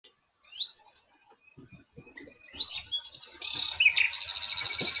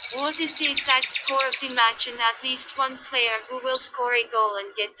What is the exact score of the match and at least one player who will score a goal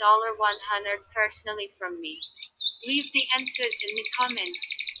and get $100 personally from me? Leave the answers in the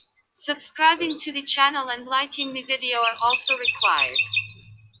comments. Subscribing to the channel and liking the video are also required.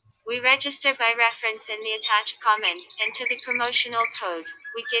 We register by reference in the attached comment. Enter the promotional code.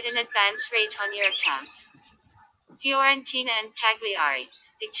 We get an advance rate on your account. Fiorentina and Cagliari,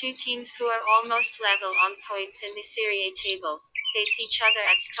 the two teams who are almost level on points in the Serie A table, face each other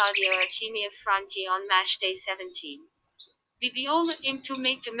at Stadio Artemio Franchi on match day 17. The Viola aim to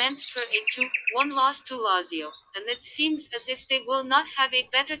make amends for a 2-1 loss to Lazio, and it seems as if they will not have a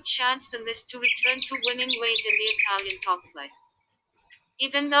better chance than this to return to winning ways in the Italian top flight.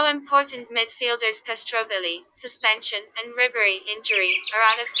 Even though important midfielders Castrovilli, suspension, and Ribery, injury, are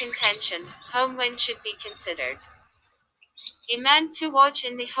out of contention, home win should be considered. A man to watch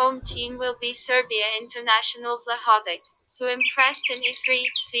in the home team will be Serbia international Vlahovic, who impressed in a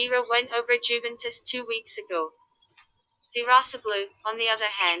 3-0 win over Juventus 2 weeks ago. The Rossoblu, on the other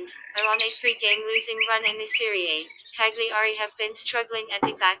hand, are on a 3-game losing run in the Serie A. Cagliari have been struggling at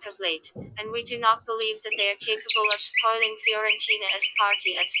the back of late, and we do not believe that they are capable of spoiling Fiorentina as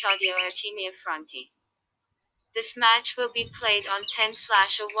party at Stadio Artemio Franchi. This match will be played on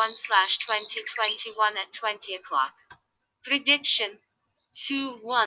 10/01/2021 at 20 o'clock. Prediction: 2-1.